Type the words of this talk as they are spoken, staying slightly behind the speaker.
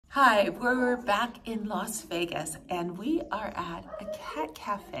Hi, we're back in Las Vegas and we are at a cat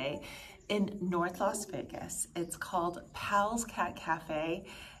cafe in North Las Vegas. It's called Pal's Cat Cafe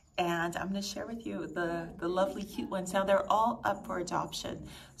and I'm going to share with you the lovely cute ones. Now they're all up for adoption,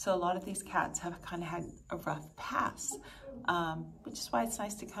 so a lot of these cats have kind of had a rough past, which is why it's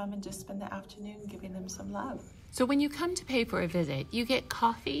nice to come and just spend the afternoon giving them some love. So when you come to pay for a visit, you get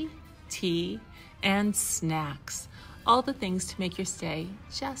coffee, tea, and snacks. All the things to make your stay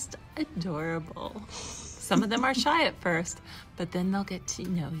just adorable. Some of them are shy at first, but then they'll get to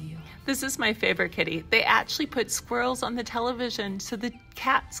know you. This is my favorite kitty. They actually put squirrels on the television so the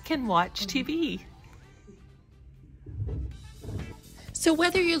cats can watch TV. So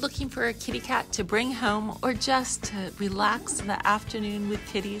whether you're looking for a kitty cat to bring home or just to relax in the afternoon with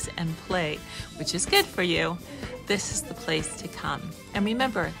kitties and play, which is good for you, this is the place to come. And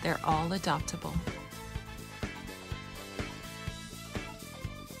remember, they're all adoptable.